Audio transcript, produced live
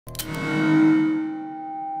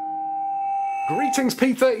Greetings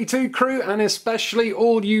P32 crew, and especially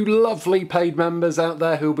all you lovely paid members out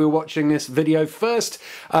there who'll be watching this video first.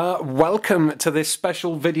 Welcome to this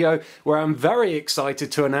special video where I'm very excited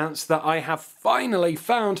to announce that I have finally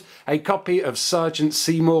found a copy of Sergeant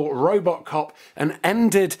Seymour Robot Cop and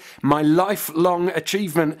ended my lifelong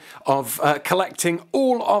achievement of collecting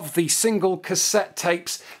all of the single cassette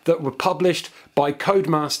tapes that were published by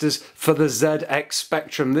Codemasters for the ZX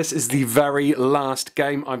Spectrum. This is the very last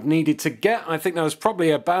game I've needed to get. I think there was probably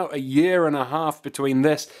about a year and a half between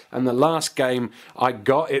this and the last game I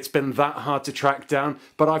got. It's been that hard to track down,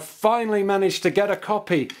 but I finally managed to get a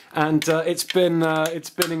copy, and it's been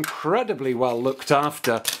incredibly well looked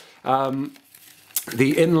after.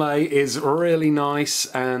 The inlay is really nice,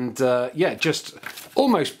 and yeah, just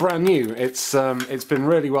almost brand new. It's been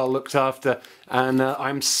really well looked after, and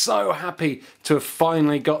I'm so happy to have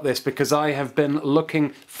finally got this because I have been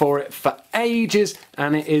looking for it for ages,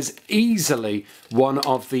 and it is easily one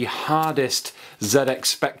of the hardest ZX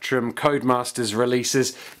Spectrum Codemasters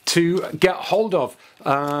releases to get hold of.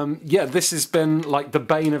 Yeah, this has been like the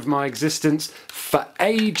bane of my existence for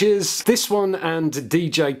ages. This one and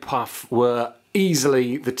DJ Puff were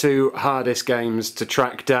easily the two hardest games to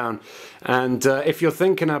track down, and if you're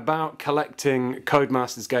thinking about collecting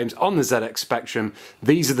Codemasters games on the ZX Spectrum,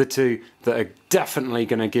 these are the two that are definitely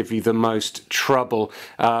going to give you the most trouble.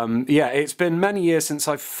 Yeah, it's been many years since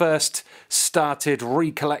I first started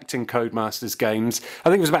recollecting Codemasters games. I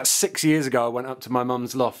think it was about 6 years ago I went up to my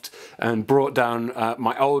mum's loft and brought down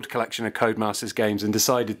my old collection of Codemasters games and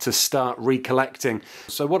decided to start recollecting.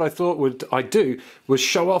 So what I thought I'd do was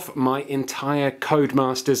show off my entire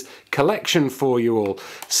Codemasters collection for you all.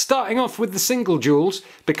 Starting off with the single jewels,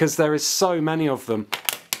 because there is so many of them.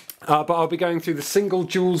 But I'll be going through the single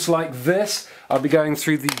jewels like this. I'll be going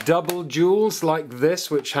through the double jewels like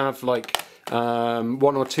this, which have like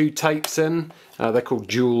one or two tapes in. They're called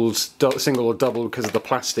jewels, single or double, because of the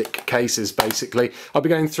plastic cases basically. I'll be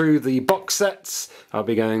going through the box sets, I'll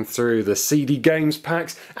be going through the CD games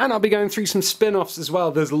packs, and I'll be going through some spin-offs as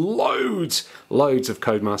well. There's loads of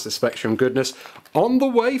Codemasters Spectrum goodness on the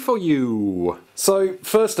way for you. So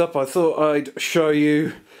first up, I thought I'd show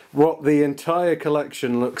you what the entire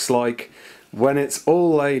collection looks like when it's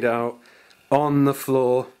all laid out on the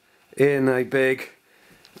floor in a big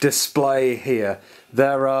display here.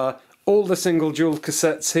 There are all the single jewel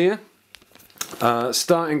cassettes here,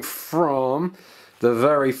 starting from the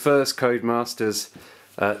very first Codemasters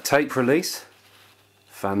tape release,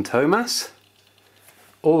 Fantomas,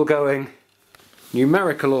 all going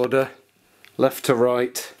numerical order, left to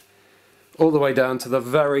right, all the way down to the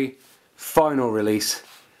very final release,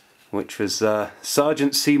 which was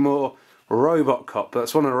Sergeant Seymour Robot Cop.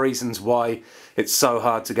 That's one of the reasons why it's so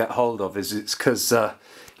hard to get hold of, is it's because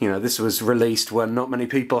you know, this was released when not many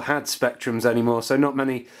people had Spectrums anymore, so not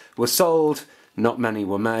many were sold, not many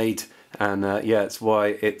were made, and yeah, it's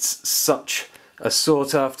why it's such a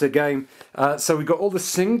sought after game. So we've got all the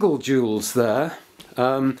single jewels there.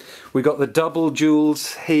 We got the double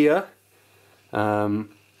jewels here,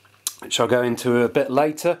 which I'll go into a bit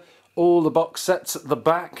later. All the box sets at the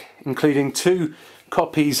back, including 2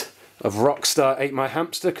 copies of Rockstar Ate My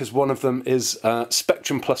Hamster, because one of them is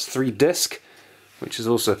Spectrum plus 3 disc, which is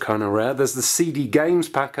also kind of rare. There's the CD games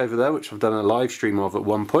pack over there, which I've done a live stream of at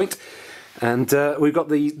one point. And we've got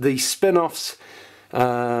the spin-offs,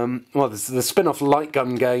 well, there's the spin-off light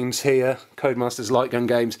gun games here, Codemasters light gun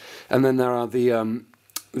games, and then there are the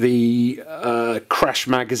Crash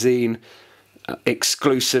Magazine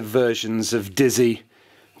exclusive versions of Dizzy,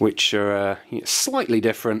 which are slightly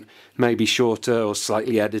different, maybe shorter or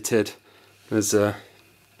slightly edited. There's I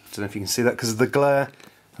don't know if you can see that because of the glare.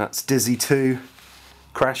 That's Dizzy 2,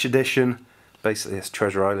 Crash Edition. Basically it's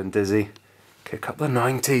Treasure Island Dizzy. Kick up the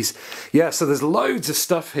 90s. Yeah, so there's loads of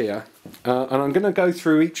stuff here, and I'm going to go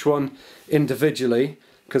through each one individually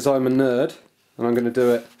because I'm a nerd, and I'm going to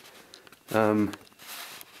do it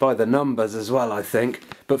by the numbers as well, I think.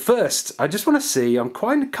 But first, I just want to see, I'm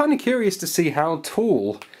kind of curious to see how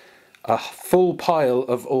tall a full pile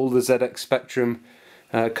of all the ZX Spectrum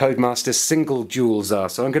Codemasters single jewels are.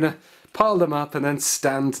 So I'm going to pile them up and then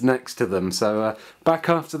stand next to them. So back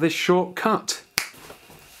after this short cut.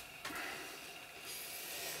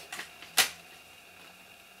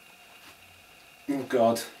 Oh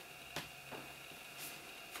God.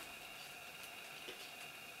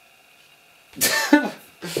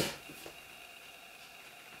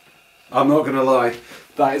 I'm not going to lie,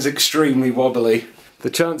 that is extremely wobbly. The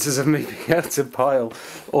chances of me being able to pile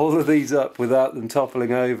all of these up without them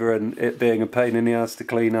toppling over and it being a pain in the ass to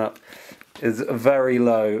clean up is very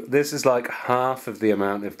low. This is like half of the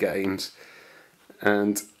amount of games,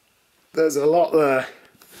 and there's a lot there.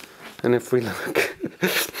 And if we look,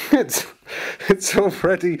 it's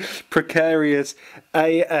already precarious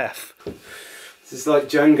AF. This is like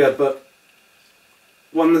Jenga, but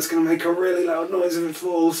one that's going to make a really loud noise if it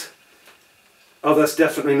falls. Oh, that's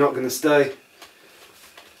definitely not going to stay.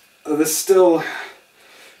 Oh, there's still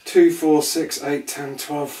 2, 4, 6, 8, 10,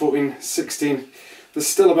 12, 14, 16. There's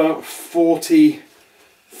still about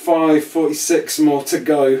 45, 46 more to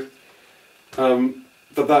go.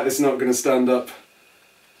 But that is not going to stand up.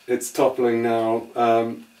 It's toppling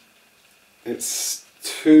now. It's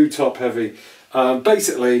too top heavy.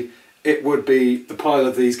 Basically, it would be, the pile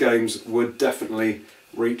of these games would definitely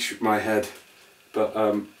reach my head. But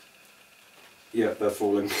yeah, they're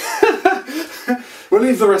falling. We'll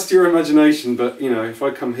leave the rest to your imagination, but you know, if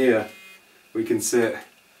I come here, we can see it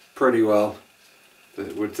pretty well.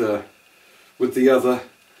 But with the other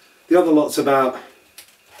lot's about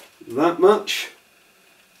that much,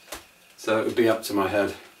 so it would be up to my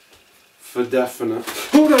head for definite.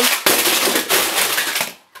 Hold on.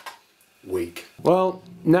 Weak. Well,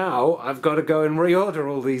 now I've got to go and reorder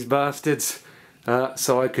all these bastards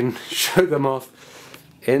so I can show them off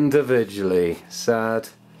individually. Sad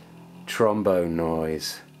trombone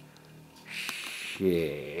noise.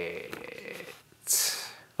 Shit.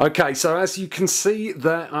 Okay, so as you can see,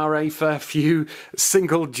 there are a fair few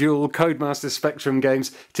single dual Codemasters Spectrum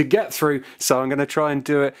games to get through, so I'm going to try and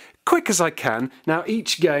do it quick as I can. Now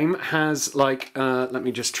each game has like, let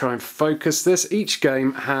me just try and focus this, each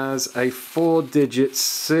game has a 4-digit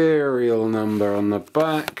serial number on the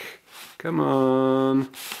back. Come on.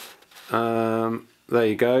 There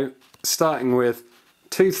you go. Starting with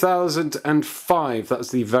 2005, that was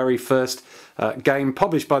the very first game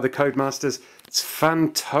published by the Codemasters. It's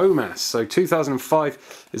Fantomas. So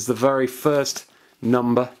 2005 is the very first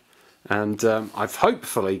number, and I've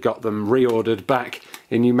hopefully got them reordered back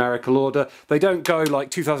in numerical order. They don't go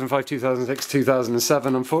like 2005, 2006,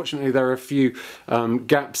 2007. Unfortunately, there are a few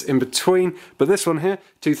gaps in between. But this one here,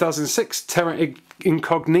 2006, Terra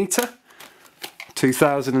Incognita.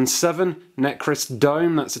 2007, Necris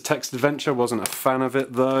Dome, that's a text adventure, wasn't a fan of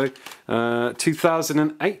it though.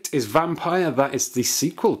 2008 is Vampire, that is the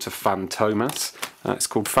sequel to Fantomas. It's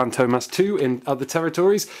called Fantomas 2 in other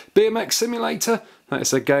territories. BMX Simulator, that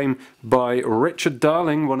is a game by Richard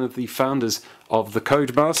Darling, one of the founders of the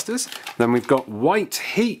Codemasters. Then we've got White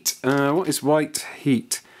Heat. What is White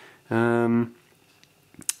Heat? I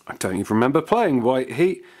don't even remember playing White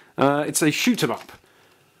Heat. It's a shoot 'em up.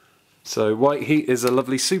 So White Heat is a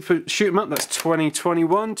lovely super shoot 'em up. That's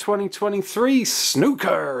 2021, 2023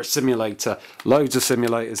 Snooker Simulator. Loads of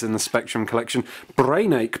simulators in the Spectrum collection.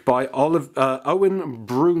 Brainache by Owen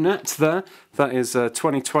Brunette there. That is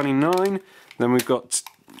 2029. Then we've got,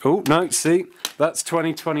 oh no, see, that's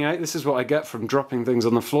 2028. This is what I get from dropping things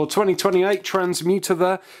on the floor. 2028 Transmuter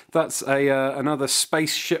there. That's another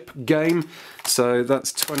spaceship game. So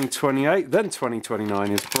that's 2028. Then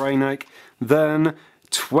 2029 is Brainache. Then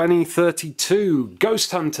 2032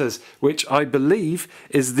 Ghost Hunters, which I believe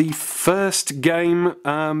is the first game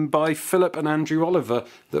by Philip and Andrew Oliver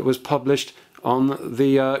that was published on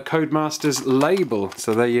the Codemasters label.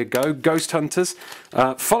 So there you go, Ghost Hunters.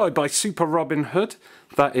 Followed by Super Robin Hood.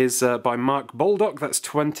 That is by Mark Baldock. That's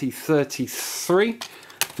 2033.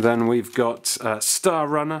 Then we've got Star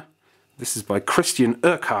Runner. This is by Christian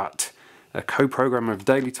Urquhart, a co-programmer of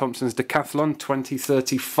Daley Thompson's Decathlon.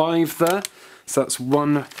 2035 there. So that's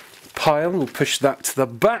one pile. We'll push that to the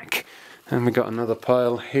back. And we've got another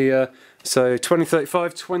pile here. So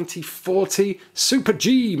 2035, 2040, Super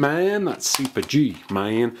G, man. That's Super G,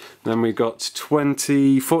 man. Then we've got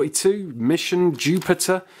 2042, Mission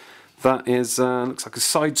Jupiter. That is, looks like a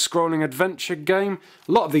side-scrolling adventure game.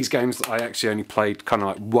 A lot of these games that I actually only played kind of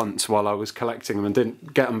like once while I was collecting them and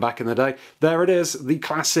didn't get them back in the day. There it is, the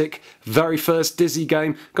classic, very first Dizzy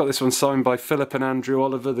game. Got this one signed by Philip and Andrew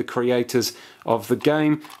Oliver, the creators of the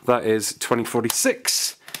game. That is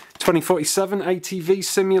 2046. 2047, ATV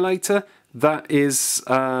Simulator. That is,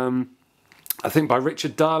 I think, by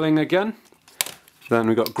Richard Darling again. Then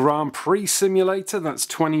we've got Grand Prix Simulator. That's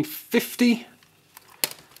 2050.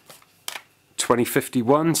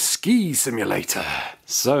 2051 Ski Simulator.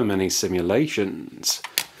 So many simulations.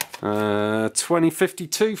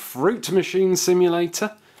 2052 Fruit Machine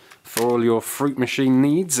Simulator. For all your fruit machine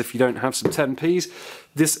needs if you don't have some 10p's.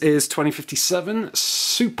 This is 2057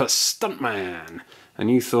 Super Stuntman.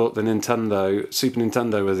 And you thought the Super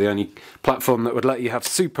Nintendo was the only platform that would let you have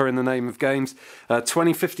Super in the name of games.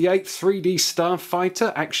 2058 3D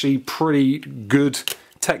Starfighter. Actually pretty good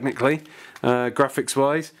technically, graphics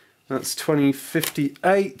wise. That's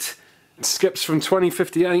 2058. It skips from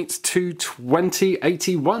 2058 to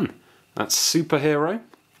 2081. That's Superhero.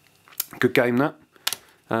 Good game, that.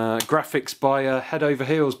 Graphics by Head Over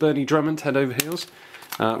Heels, Bernie Drummond, Head Over Heels.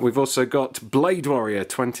 We've also got Blade Warrior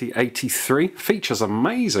 2083. Features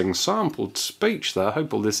amazing sampled speech there. I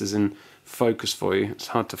hope all this is in focus for you. It's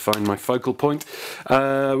hard to find my focal point.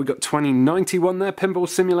 We've got 2091 there, Pinball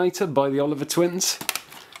Simulator by the Oliver Twins.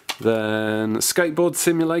 Then Skateboard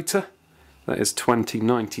Simulator, that is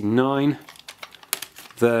 2099.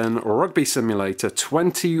 Then Rugby Simulator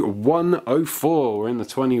 2104, we're in the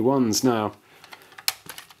 21s now.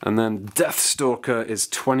 And then Deathstalker is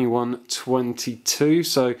 2122.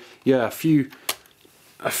 So yeah, a few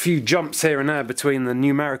jumps here and there between the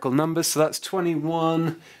numerical numbers. So that's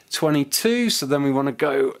 21, 22. So then we want to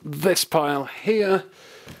go this pile here.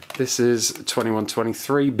 This is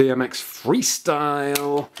 2123 BMX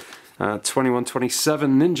Freestyle.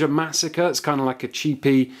 2127 Ninja Massacre. It's kind of like a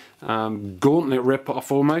cheapy Gauntlet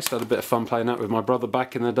rip-off almost. Had a bit of fun playing that with my brother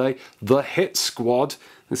back in the day. The Hit Squad.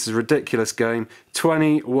 This is a ridiculous game.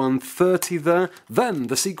 2130 there. Then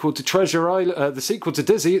the sequel to the sequel to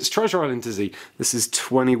Dizzy. It's Treasure Island Dizzy. This is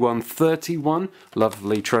 2131.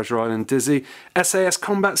 Lovely Treasure Island Dizzy. SAS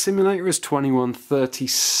Combat Simulator is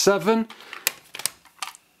 2137.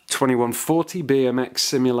 2140 BMX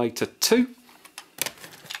Simulator 2.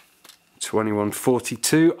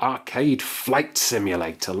 2142 Arcade Flight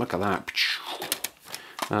Simulator. Look at that.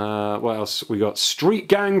 What else? We got Street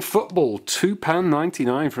Gang Football,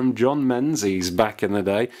 £2.99 from John Menzies back in the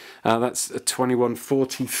day. That's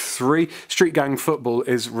 2143. Street Gang Football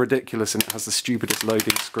is ridiculous and it has the stupidest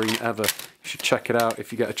loading screen ever. You should check it out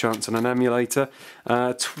if you get a chance on an emulator.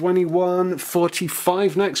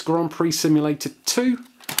 2145 next, Grand Prix Simulator 2.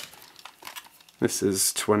 This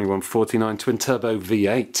is 2149 Twin Turbo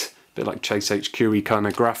V8. Bit like Chase HQ-y kind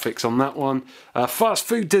of graphics on that one. Fast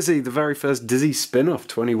Food Dizzy, the very first Dizzy spin-off,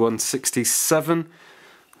 2167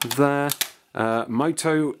 there.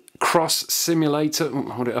 Moto Cross Simulator,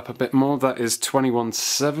 hold it up a bit more, that is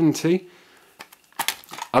 2170.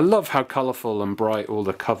 I love how colourful and bright all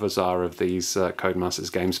the covers are of these Codemasters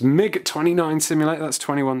games. MiG-29 Simulator, that's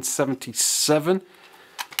 2177.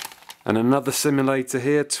 And another simulator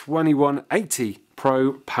here, 2180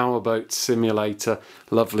 Pro Powerboat Simulator.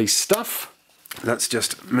 Lovely stuff. Let's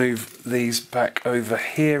just move these back over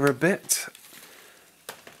here a bit,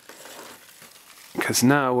 because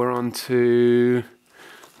now we're on to,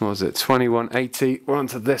 what was it, 2180. We're on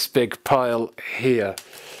to this big pile here.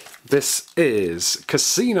 This is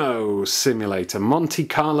Casino Simulator, Monte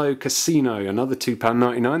Carlo Casino, another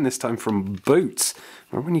 £2.99, this time from Boots.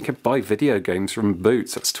 Remember when you could buy video games from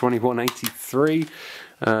Boots? That's 2183.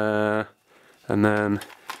 And then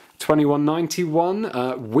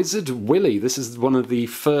 2191, Wizard Willy. This is one of the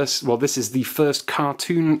first, well, this is the first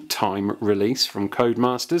Cartoon Time release from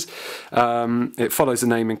Codemasters. It follows the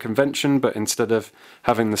naming convention, but instead of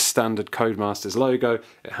having the standard Codemasters logo,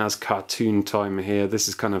 it has Cartoon Time here. This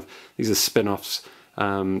is kind of, these are spin-offs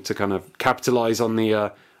to kind of capitalize on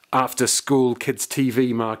the after-school kids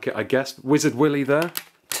TV market, I guess. Wizard Willy there.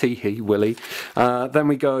 Tee-hee, Willy. Then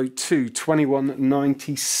we go to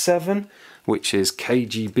 2197, which is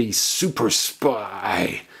KGB Super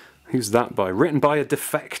Spy. Who's that by? Written by a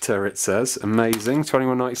defector, it says. Amazing.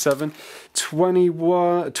 2197.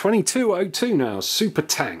 2202 now. Super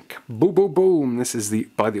Tank. Boom, boom, boom. This is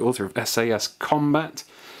by the author of SAS Combat.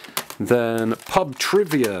 Then Pub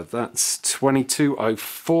Trivia. That's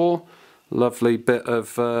 2204. Lovely bit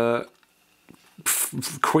of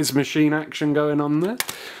quiz machine action going on there.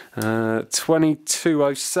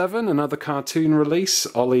 2207, another cartoon release,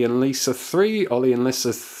 Ollie and Lisa 3. Ollie and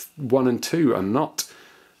Lisa 1 and 2 are not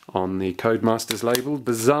on the Codemasters label,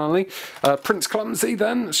 bizarrely. Prince Clumsy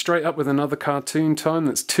then, straight up with another Cartoon Time,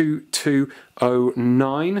 that's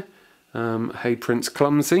 2209. Hey Prince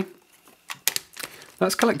Clumsy.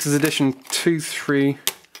 That's Collector's Edition 23...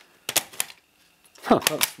 Huh,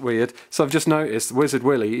 that's weird. So I've just noticed Wizard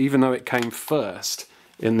Willy, even though it came first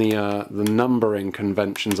in the numbering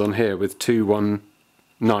conventions on here with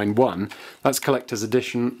 2191, that's Collector's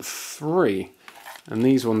Edition 3. And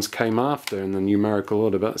these ones came after in the numerical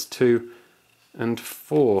order, but that's 2 and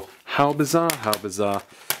 4. How bizarre, how bizarre.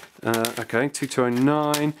 Okay,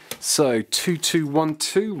 2209. So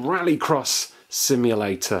 2212 Rallycross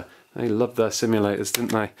Simulator. They loved their simulators,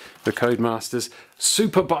 didn't they? The Codemasters.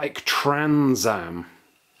 Superbike Trans Am.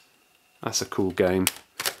 That's a cool game.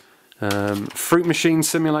 Fruit Machine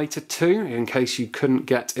Simulator 2, in case you couldn't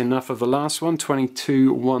get enough of the last one.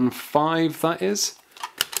 2215, that is.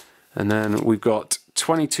 And then we've got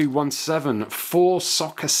 2217, 4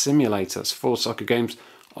 soccer simulators. 4 soccer games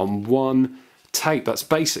on one tape. That's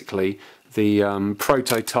basically the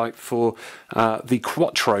prototype for the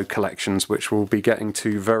Quattro collections, which we'll be getting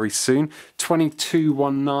to very soon.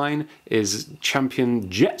 2219 is Champion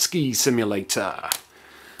Jet Ski Simulator.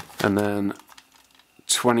 And then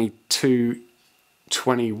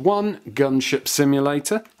 2221 Gunship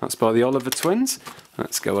Simulator. That's by the Oliver twins.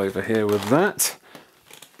 Let's go over here with that.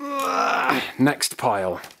 Next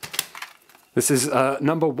pile. This is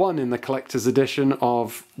number 1 in the collector's edition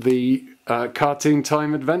of the Cartoon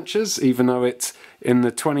Time Adventures, even though it's in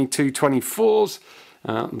the 2224s.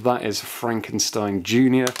 That is Frankenstein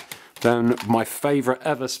Jr. Then my favourite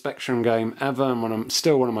ever Spectrum game ever, and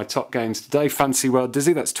still one of my top games today, Fantasy World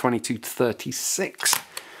Dizzy, that's 2236.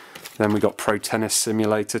 Then we got Pro Tennis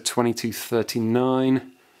Simulator,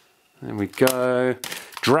 2239. There we go.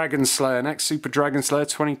 Dragon Slayer next, Super Dragon Slayer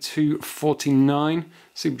 2249.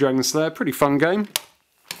 Super Dragon Slayer, pretty fun game.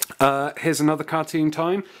 Here's another Cartoon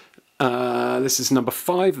Time. This is number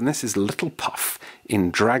 5, and this is Little Puff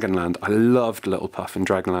in Dragonland. I loved Little Puff in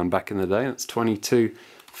Dragonland back in the day. That's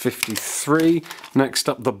 2253. Next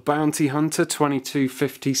up, The Bounty Hunter,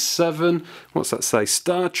 2257. What's that say?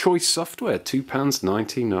 Star Choice Software,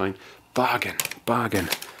 £2.99. Bargain, bargain.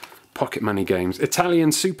 Pocket money games.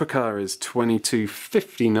 Italian Supercar is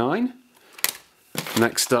 2259.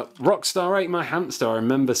 Next up, Rockstar Ate My Hamster. I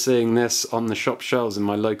remember seeing this on the shop shelves in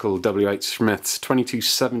my local WH Smith's.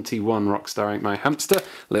 2271 Rockstar Ate My Hamster. A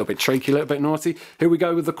little bit tricky, a little bit naughty. Here we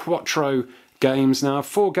go with the Quattro games now.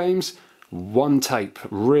 4 games, 1 tape.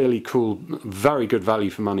 Really cool, very good value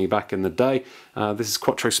for money back in the day. This is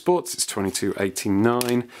Quattro Sports. It's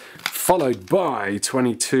 2289. Followed by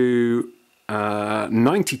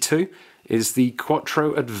 2292 is the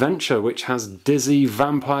Quattro Adventure, which has Dizzy,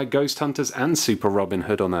 Vampire, Ghost Hunters and Super Robin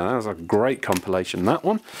Hood on there. That was a great compilation, that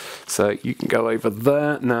one. So you can go over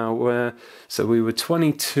there now. So we were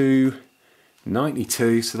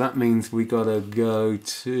 2292, so that means we gotta go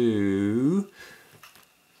to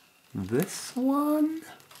this one.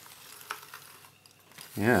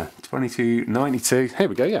 Yeah, 2292. Here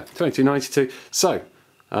we go, yeah, 2292. So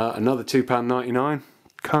another £2.99.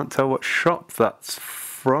 Can't tell what shop that's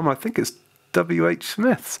from. I think it's WH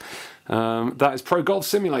Smith's. That is Pro Golf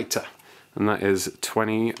Simulator, and that is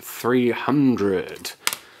 2300.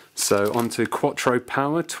 So on to Quattro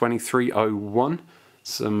Power, 2301.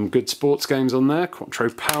 Some good sports games on there.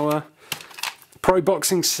 Quattro Power. Pro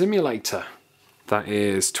Boxing Simulator, that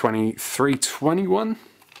is 2321.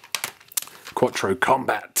 Quattro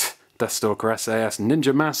Combat, Deathstalker SAS,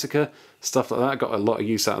 Ninja Massacre, stuff like that. Got a lot of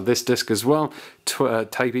use out of this disc as well.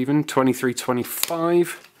 Tape even,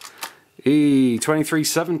 2325.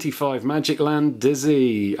 2375, Magic Land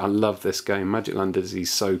Dizzy. I love this game. Magic Land Dizzy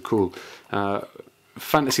is so cool.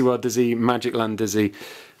 Fantasy World Dizzy, Magic Land Dizzy,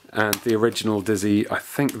 and the original Dizzy. I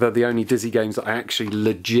think they're the only Dizzy games that I actually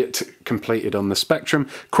legit completed on the Spectrum.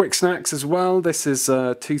 Quick Snacks as well. This is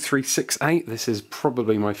 2368. This is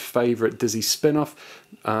probably my favourite Dizzy spin-off.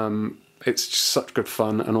 It's just such good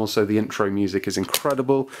fun, and also the intro music is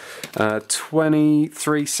incredible.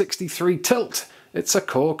 2363 Tilt. It's a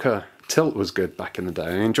corker. Tilt was good back in the day.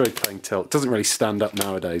 I enjoyed playing Tilt. It doesn't really stand up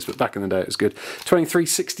nowadays, but back in the day it was good.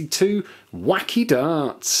 2362 Wacky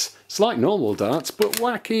Darts. It's like normal darts, but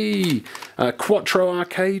wacky. Quattro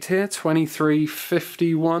Arcade here,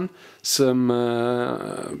 2351. Some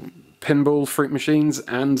pinball fruit machines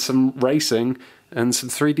and some racing and some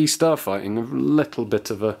 3D star fighting. A little bit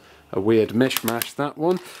of a weird mishmash, that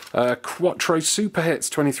one. Quattro Super Hits,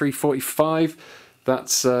 2345.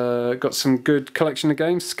 That's got some good collection of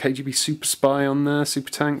games. KGB Super Spy on there,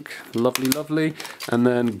 Super Tank, lovely, lovely. And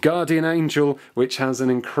then Guardian Angel, which has an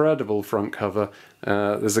incredible front cover.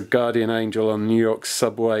 There's a Guardian Angel on New York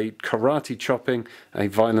subway, karate chopping a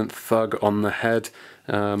violent thug on the head.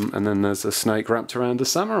 And then there's a snake wrapped around a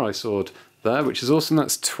samurai sword there, which is awesome.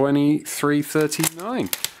 That's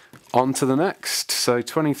 2339. On to the next. So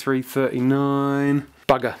 2339.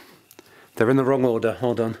 Bugger. They're in the wrong order.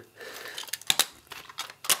 Hold on.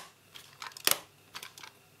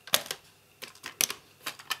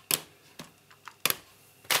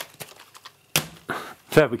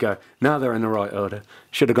 There we go. Now they're in the right order.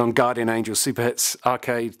 Should have gone Guardian Angel, Super Hits,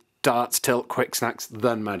 Arcade, Darts, Tilt, Quick Snacks,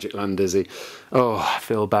 then Magic Land Dizzy. Oh, I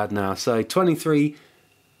feel bad now. So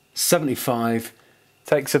 2375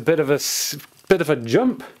 takes a bit of a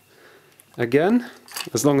jump again,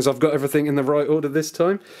 as long as I've got everything in the right order this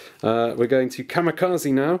time. We're going to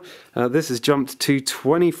Kamikaze now. This has jumped to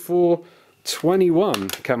 2421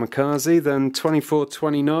 Kamikaze, then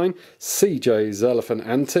 2429 CJ's Elephant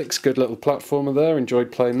Antics, good little platformer there,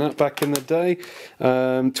 enjoyed playing that back in the day.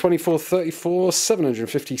 2434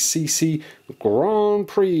 750cc Grand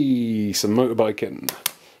Prix, some motorbiking.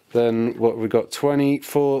 Then what we got,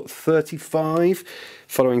 24.35.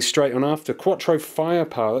 Following straight on after, Quattro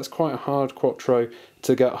Firepower. That's quite a hard Quattro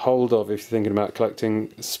to get hold of if you're thinking about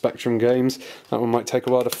collecting Spectrum games. That one might take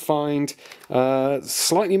a while to find.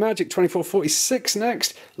 Slightly Magic 24.46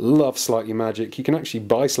 next. Love Slightly Magic. You can actually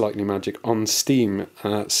buy Slightly Magic on Steam.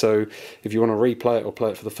 So if you want to replay it or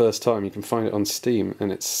play it for the first time, you can find it on Steam.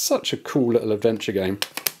 And it's such a cool little adventure game.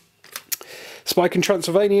 Spike in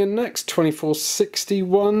Transylvania next,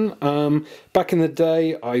 24.61. Back in the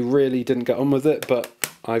day, I really didn't get on with it, but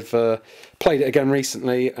I've played it again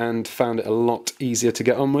recently and found it a lot easier to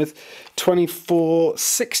get on with.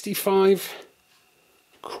 24.65.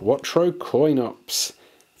 Quattro Coin-Ops.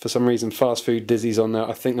 For some reason, Fast Food Dizzy's on there.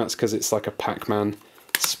 I think that's because it's like a Pac-Man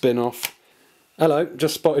spin-off. Hello,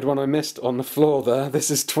 just spotted one I missed on the floor there.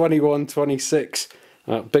 This is 21.26.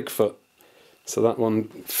 Bigfoot. So that one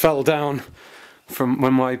fell down from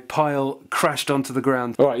when my pile crashed onto the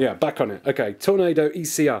ground. Alright, yeah, back on it. Okay, Tornado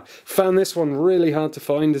ECR. Found this one really hard to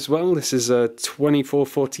find as well. This is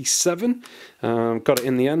 24.47. Got it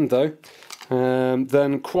in the end though.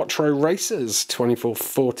 Then Quattro Racers,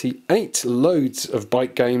 24.48. Loads of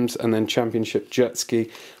bike games, and then Championship Jet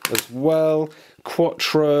Ski as well.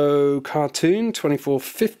 Quattro Cartoon,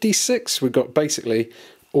 24.56. We've got basically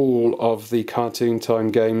all of the Cartoon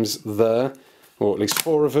Time games there, or at least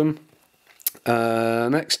 4 of them.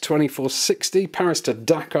 Next, 24.60, Paris to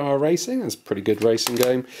Dakar Racing. That's a pretty good racing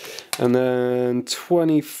game. And then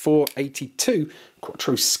 24.82,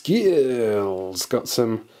 Quattro Skills. Got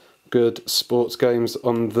some good sports games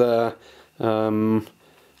on there.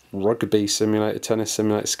 Rugby simulator, tennis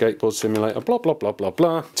simulator, skateboard simulator, blah blah blah blah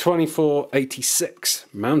blah.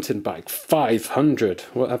 24.86, mountain bike 500.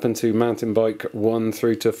 What happened to mountain bike 1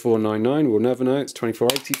 through to 499? We'll never know. It's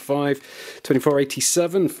 24.85.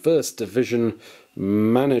 24.87, First Division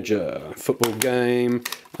Manager football game.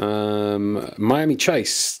 Miami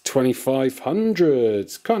Chase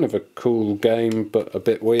 2500. Kind of a cool game, but a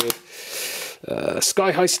bit weird.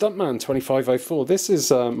 Sky High Stuntman 2504. This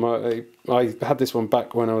is I had this one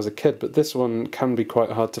back when I was a kid, but this one can be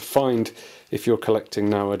quite hard to find if you're collecting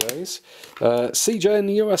nowadays. CJ in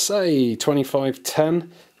the USA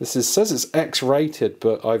 2510. This says it's X-rated,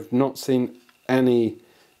 but I've not seen any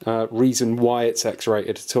reason why it's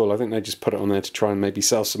X-rated at all. I think they just put it on there to try and maybe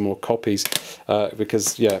sell some more copies,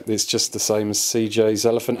 because yeah, it's just the same as CJ's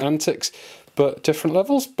Elephant Antics, but different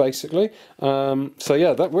levels, basically. So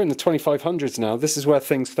yeah, we're in the 2500s now. This is where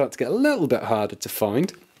things start to get a little bit harder to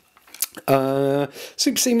find.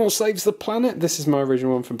 Super Seymour Saves the Planet. This is my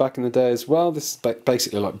original one from back in the day as well. This is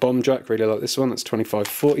basically like Bomb Jack. Really like this one. That's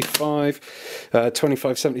 2545.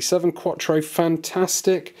 2577, Quattro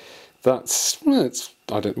Fantastic. That's, I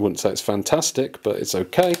wouldn't say it's fantastic, but it's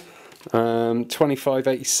okay.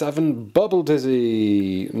 2587, Bubble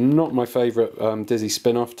Dizzy. Not my favourite Dizzy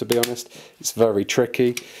spin-off, to be honest. It's very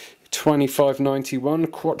tricky. 2591,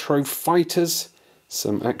 Quattro Fighters.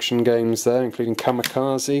 Some action games there, including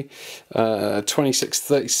Kamikaze.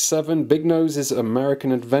 2637, Big Nose's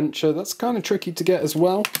American Adventure. That's kind of tricky to get as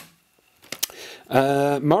well.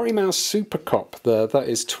 Murray Mouse Super Cop there. That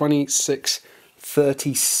is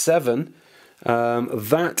 2637.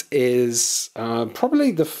 That is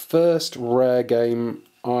probably the first rare game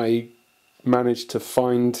I managed to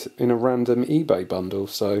find in a random eBay bundle.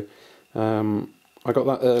 So I got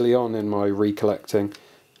that early on in my recollecting.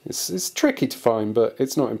 It's tricky to find, but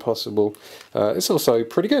it's not impossible. It's also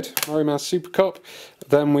pretty good. Mario Mouse Super Cup.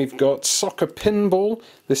 Then we've got Soccer Pinball.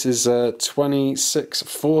 This is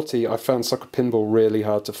 2640. I found Soccer Pinball really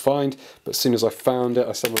hard to find, but as soon as I found it,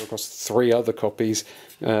 I stumbled across 3 other copies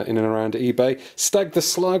in and around eBay. Stag the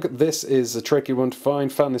Slug. This is a tricky one to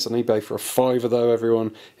find. Found this on eBay for a £5 though.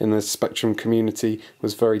 Everyone in the Spectrum community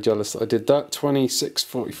was very jealous that I did that.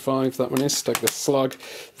 2645. That one is Stag the Slug.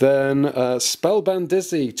 Then Spellbound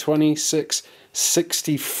Dizzy.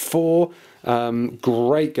 2664.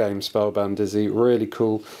 Great game, Spellbound Dizzy, really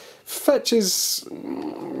cool. Fetches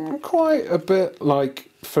quite a bit like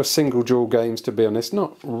for single dual games, to be honest.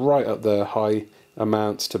 Not right up there high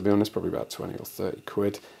amounts, to be honest, probably about 20 or 30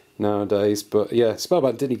 quid nowadays. But yeah,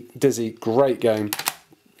 Spellbound Dizzy, great game.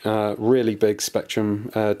 Really big Spectrum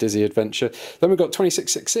Dizzy adventure. Then we've got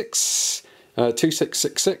 2666.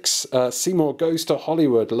 2666, Seymour Goes to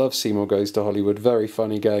Hollywood. Love Seymour Goes to Hollywood. Very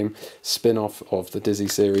funny game, spin-off of the Dizzy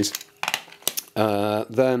series.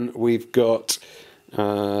 Then we've got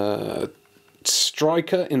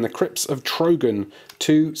Striker in the Crypts of Trogan.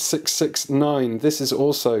 2669. This is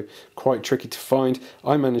also quite tricky to find.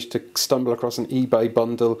 I managed to stumble across an eBay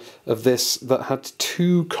bundle of this that had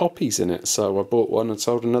 2 copies in it, so I bought one and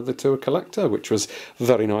sold another to a collector, which was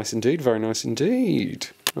very nice indeed, very nice indeed.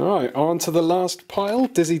 Alright, on to the last pile,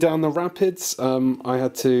 Dizzy Down the Rapids. I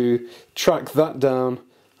had to track that down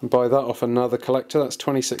and buy that off another collector. That's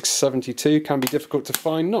 26.72, can be difficult to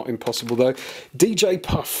find, not impossible though. DJ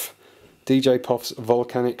Puff. DJ Puff's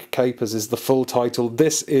Volcanic Capers is the full title.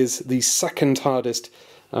 This is the second hardest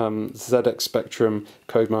ZX Spectrum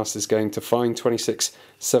Codemasters game to find,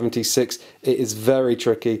 26.76. It is very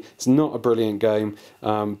tricky. It's not a brilliant game,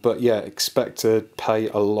 but yeah, expect to pay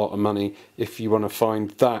a lot of money if you want to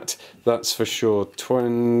find that. That's for sure.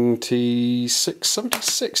 26.76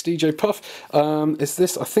 DJ Puff. Is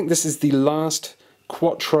this? I think this is the last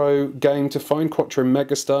Quattro game to find, Quattro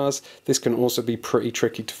Megastars. This can also be pretty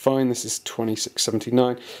tricky to find. This is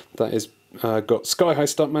 26.79. That is got Sky High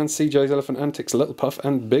Stuntman, CJ's Elephant Antics, Little Puff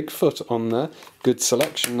and Bigfoot on there. Good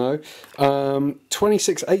selection though.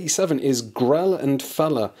 26.87 is Grell and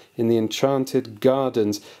Fella in the Enchanted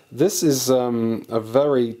Gardens. This is a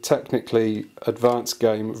very technically advanced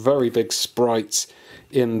game, very big sprites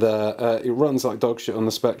in there. It runs like dog shit on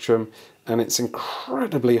the Spectrum and it's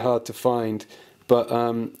incredibly hard to find. But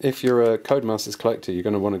if you're a Codemasters collector, you're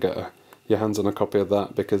going to want to get your hands on a copy of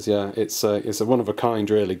that because yeah, it's a one of a kind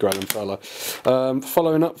really, Grell and Fella.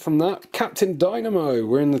 Following up from that, Captain Dynamo.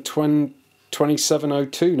 We're in the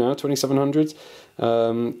 2702 now, 2700s.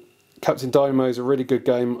 Captain Dynamo is a really good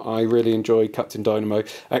game. I really enjoyed Captain Dynamo.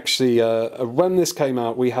 Actually, when this came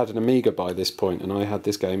out, we had an Amiga by this point, and I had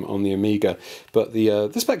this game on the Amiga. But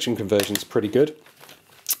the Spectrum conversion is pretty good.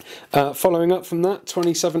 Following up from that,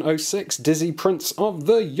 2706, Dizzy Prince of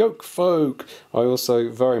the Yoke Folk. I also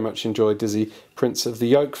very much enjoyed Dizzy Prince of the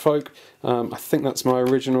Yoke Folk. I think that's my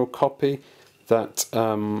original copy that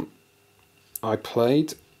I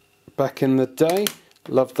played back in the day.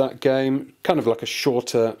 Loved that game. Kind of like a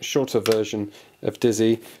shorter version of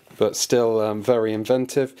Dizzy, but still very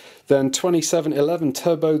inventive. Then 2711,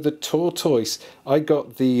 Turbo the Tortoise. I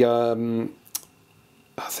got the, I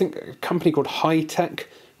think a company called High Tech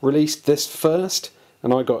released this first,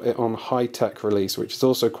 and I got it on high-tech release, which is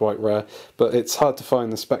also quite rare, but it's hard to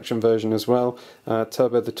find the Spectrum version as well.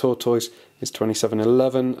 Turbo the Tortoise is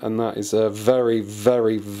 2711, and that is a very,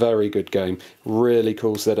 very, very good game. Really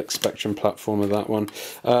cool ZX Spectrum platformer, that one.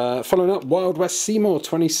 Following up, Wild West Seymour,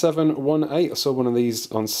 2718. I saw one of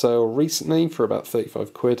these on sale recently for about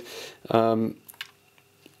 35 quid. A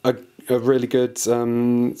really good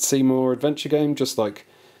Seymour adventure game, just like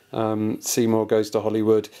Seymour Goes to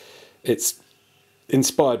Hollywood. It's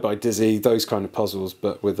inspired by Dizzy, those kind of puzzles,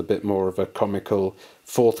 but with a bit more of a comical,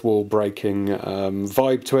 fourth wall breaking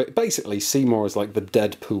vibe to it. Basically, Seymour is like the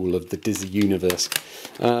Deadpool of the Dizzy universe.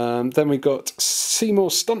 Then we got Seymour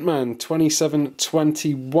Stuntman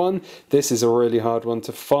 2721. This is a really hard one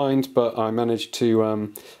to find, but I managed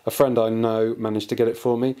to, a friend I know managed to get it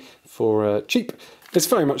for me for cheap. It's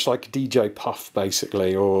very much like DJ Puff,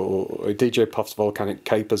 basically, or DJ Puff's Volcanic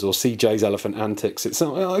Capers, or CJ's Elephant Antics. It's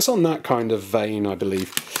on that kind of vein, I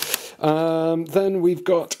believe. Then we've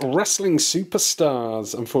got Wrestling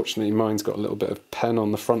Superstars. Unfortunately, mine's got a little bit of pen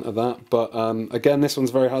on the front of that, but again, this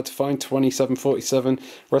one's very hard to find. 2747.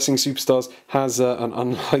 Wrestling Superstars has an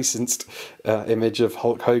unlicensed image of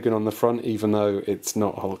Hulk Hogan on the front, even though it's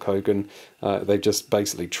not Hulk Hogan. They just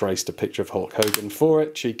basically traced a picture of Hulk Hogan for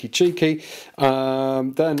it. Cheeky, cheeky.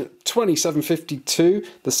 Then 2752,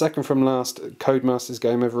 the second from last Codemasters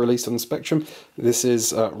game ever released on the Spectrum. This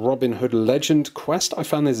is Robin Hood Legend Quest. I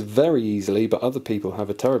found this very easily, but other people have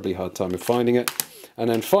a terribly hard time of finding it. And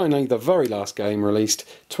then finally, the very last game released,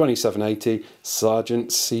 2780,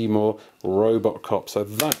 Sergeant Seymour Robot Cop. So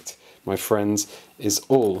that, my friends, is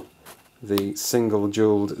all the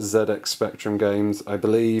single-jeweled ZX Spectrum games, I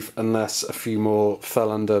believe, unless a few more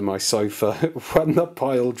fell under my sofa when the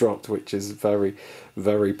pile dropped, which is very,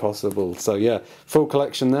 very possible. So yeah, full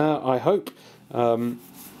collection there, I hope.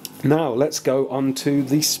 Now let's go on to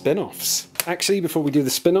the spin-offs. Actually, before we do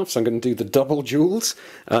the spin-offs, I'm going to do the double jewels.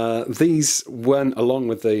 These went along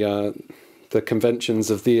with the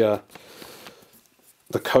conventions of the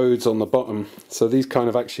codes on the bottom. So these kind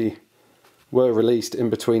of actually were released in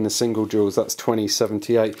between the single jewels. That's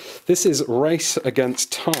 2078. This is Race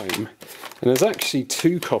Against Time, and there's actually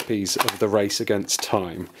two copies of the Race Against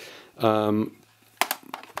Time.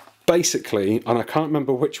 Basically, and I can't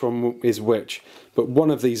remember which one is which, but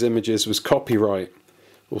one of these images was copyright,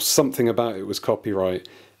 or something about it was copyright,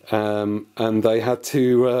 and they had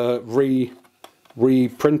to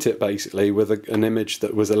reprint it basically with an image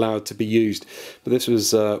that was allowed to be used. But this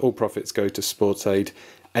was all profits go to Sports Aid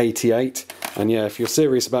 88, and yeah, if you're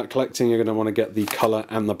serious about collecting, you're going to want to get the colour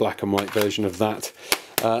and the black and white version of that.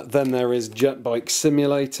 Then there is Jet Bike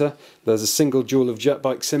Simulator. There's a single duel of Jet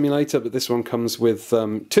Bike Simulator, but this one comes with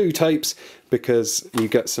 2 tapes because you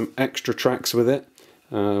get some extra tracks with it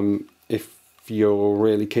if you're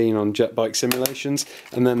really keen on jet bike simulations.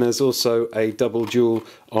 And then there's also a double duel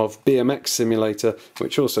of BMX Simulator,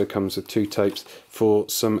 which also comes with 2 tapes for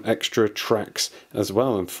some extra tracks as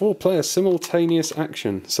well, and 4-player simultaneous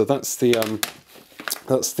action. So that's the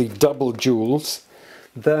double duels.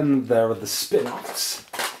 Then there are the spin-offs.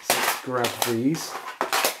 So let's grab these.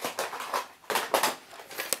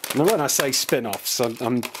 Now when I say spin-offs,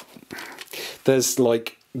 there's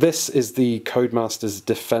like, this is the Codemasters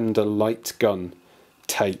Defender light gun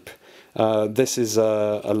tape. This is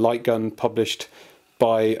a light gun published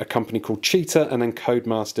by a company called Cheetah, and then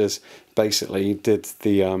Codemasters basically did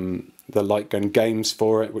the light gun games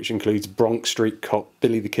for it, which includes Bronx Street Cop,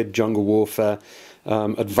 Billy the Kid Jungle Warfare,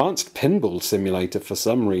 Advanced Pinball Simulator for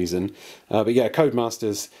some reason. But yeah,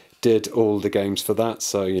 Codemasters did all the games for that,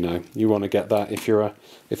 so you know, you want to get that if you're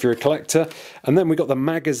a collector. And then we got the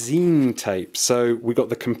magazine tape. So we got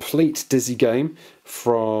the complete Dizzy game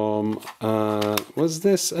from was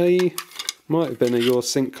this might have been a Your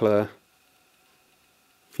Sinclair.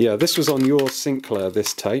 Yeah, this was on Your Sinclair,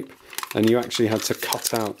 this tape, and you actually had to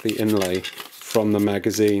cut out the inlay from the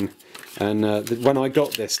magazine. And when I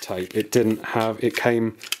got this tape, it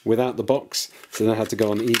came without the box, so then I had to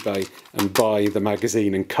go on eBay and buy the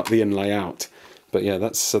magazine and cut the inlay out. But yeah,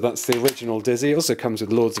 that's the original Dizzy. It also comes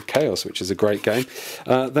with Lords of Chaos, which is a great game.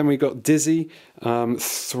 Then we got Dizzy. No,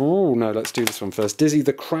 let's do this one first. Dizzy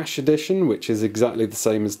the Crash Edition, which is exactly the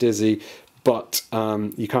same as Dizzy, but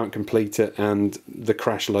you can't complete it, and the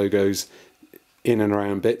Crash logo's in and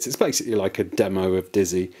around bits. It's basically like a demo of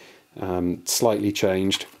Dizzy, slightly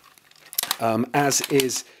changed. As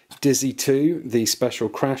is Dizzy 2, the special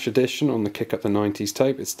Crash edition on the Kick Up the 90s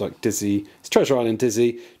tape. It's like Dizzy, it's Treasure Island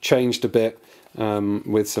Dizzy, changed a bit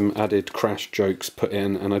with some added Crash jokes put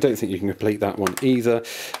in, and I don't think you can complete that one either.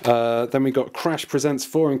 Then we got Crash Presents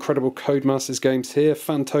 4 incredible Codemasters games here.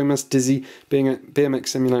 Fantomas, Dizzy, BMX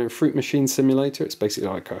Simulator, Fruit Machine Simulator. It's basically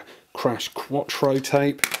like a Crash Quattro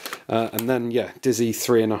tape. And then, yeah, Dizzy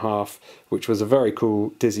 3.5, which was a very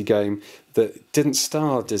cool Dizzy game that didn't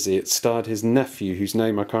star Dizzy, it starred his nephew, whose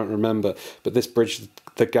name I can't remember, but this bridged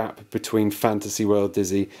the gap between Fantasy World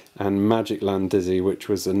Dizzy and Magic Land Dizzy, which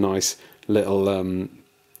was a nice little,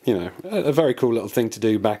 you know, a very cool little thing to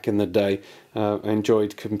do back in the day. I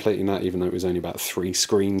enjoyed completing that, even though it was only about 3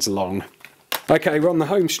 screens long. Okay, we're on the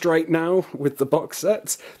home straight now with the box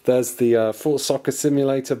sets. There's the Full Soccer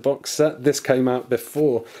Simulator box set. This came out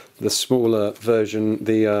before the smaller version,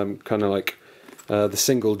 the kind of like the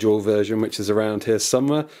single dual version, which is around here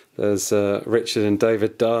somewhere. There's Richard and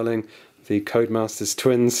David Darling, the Codemasters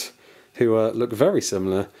twins, who look very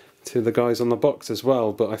similar to the guys on the box as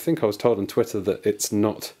well, but I think I was told on Twitter that it's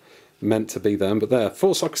not meant to be them, but there.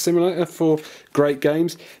 Full Soccer Simulator, 4 great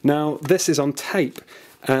games. Now, this is on tape.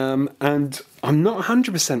 And I'm not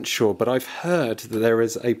 100% sure, but I've heard that there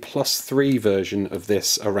is a +3 version of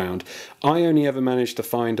this around. I only ever managed to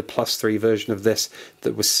find a +3 version of this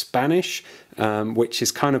that was Spanish, which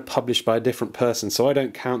is kind of published by a different person, so I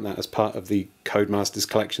don't count that as part of the Codemasters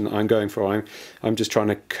collection that I'm going for. I'm just trying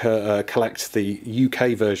to collect the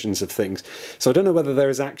UK versions of things. So I don't know whether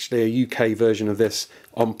there is actually a UK version of this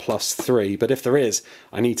on +3, but if there is,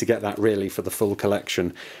 I need to get that really for the full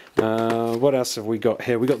collection. What else have we got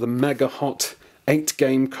here? We got the Mega Hot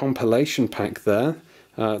 8-game compilation pack there.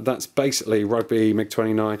 That's basically Rugby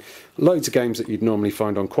MiG-29, loads of games that you'd normally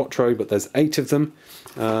find on Quattro, but there's 8 of them.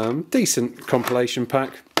 Decent compilation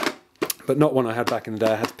pack, but not one I had back in the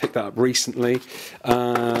day. I had to pick that up recently.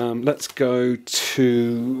 Let's go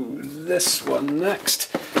to this one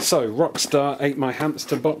next. So, Rockstar Ate My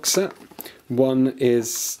Hamster box set. One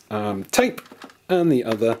is tape, and the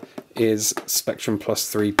other is Spectrum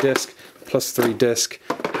 +3 disc. +3 disc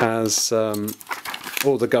has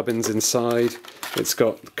all the gubbins inside. It's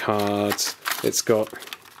got cards, it's got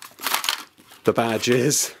the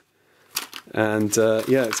badges, and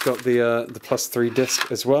yeah, it's got the +3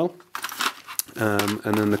 disc as well,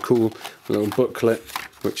 and then the cool little booklet,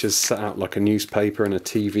 which is set out like a newspaper and a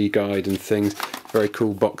TV guide and things. Very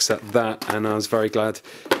cool box set that, and I was very glad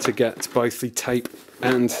to get both the tape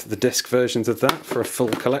and the disc versions of that for a full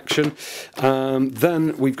collection.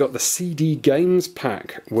 Then we've got the CD Games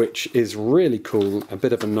pack, which is really cool, a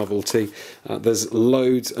bit of a novelty. There's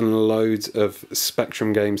loads and loads of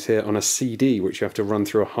Spectrum games here on a CD, which you have to run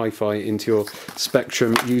through a hi-fi into your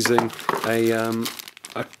Spectrum using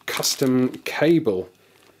a custom cable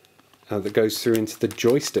that goes through into the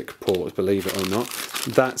joystick port, believe it or not.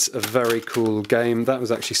 That's a very cool game. That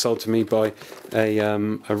was actually sold to me by a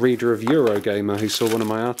reader of Eurogamer who saw one of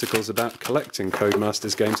my articles about collecting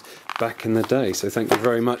Codemasters games back in the day. So thank you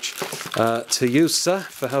very much to you, sir,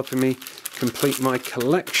 for helping me complete my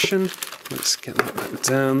collection. Let's get that back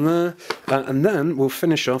down there. And then we'll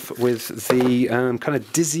finish off with the kind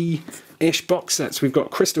of Dizzy-ish box sets. We've got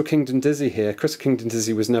Crystal Kingdom Dizzy here. Crystal Kingdom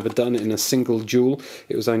Dizzy was never done in a single duel.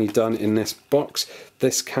 It was only done in this box.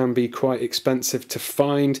 This can be quite expensive to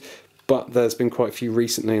find, but there's been quite a few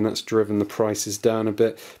recently and that's driven the prices down a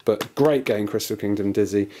bit. But great game, Crystal Kingdom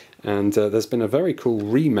Dizzy, and there's been a very cool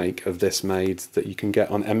remake of this made that you can get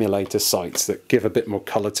on emulator sites that give a bit more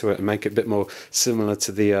colour to it and make it a bit more similar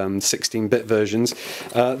to the 16-bit versions.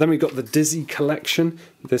 Then we've got the Dizzy Collection.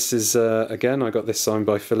 This is, again, I got this signed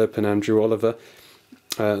by Philip and Andrew Oliver,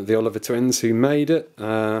 the Oliver twins who made it.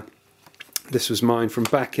 This was mine from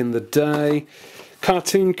back in the day.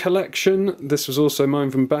 Cartoon Collection, this was also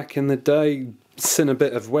mine from back in the day. Seen a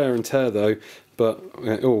bit of wear and tear though, but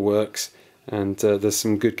it all works. And there's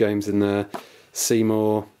some good games in there.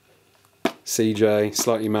 Seymour, CJ,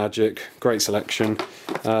 Slightly Magic, great selection.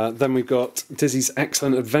 Then we've got Dizzy's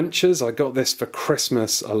Excellent Adventures. I got this for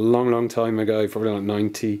Christmas a long time ago, probably like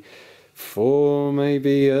 94,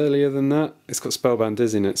 maybe earlier than that. It's got Spellbound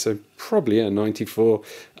Dizzy in it, so probably, yeah, 94.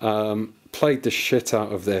 Played the shit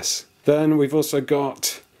out of this. Then we've also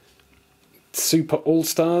got Super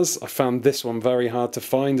All-Stars. I found this one very hard to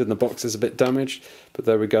find and the box is a bit damaged, but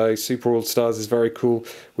there we go. Super All-Stars is very cool.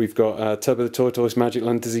 We've got Turbo the Tortoise, Magic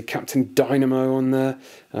Land Dizzy, Captain Dynamo on there,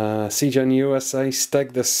 CJ USA,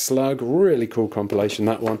 Steg the Slug, really cool compilation,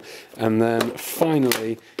 that one. And then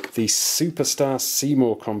finally the Superstar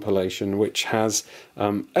Seymour compilation, which has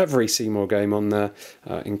every Seymour game on there,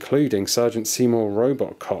 including Sergeant Seymour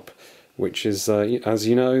Robot Cop, which is, as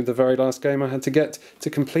you know, the very last game I had to get to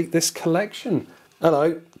complete this collection.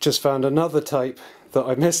 Hello, just found another tape that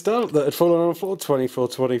I missed out that had fallen on the floor,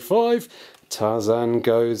 2425, Tarzan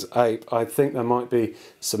Goes Ape. I think there might be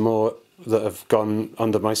some more that have gone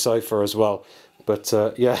under my sofa as well, but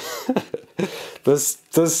yeah. There's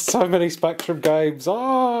so many Spectrum games.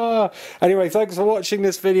 Anyway, thanks for watching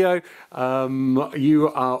this video.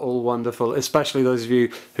 You are all wonderful, especially those of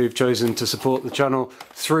you who've chosen to support the channel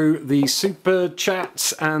through the super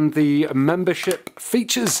chats and the membership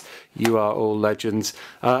features. You are all legends.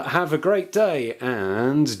 Have a great day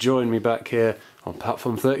and join me back here on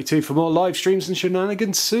Platform 32 for more live streams and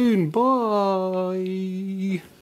shenanigans soon. Bye.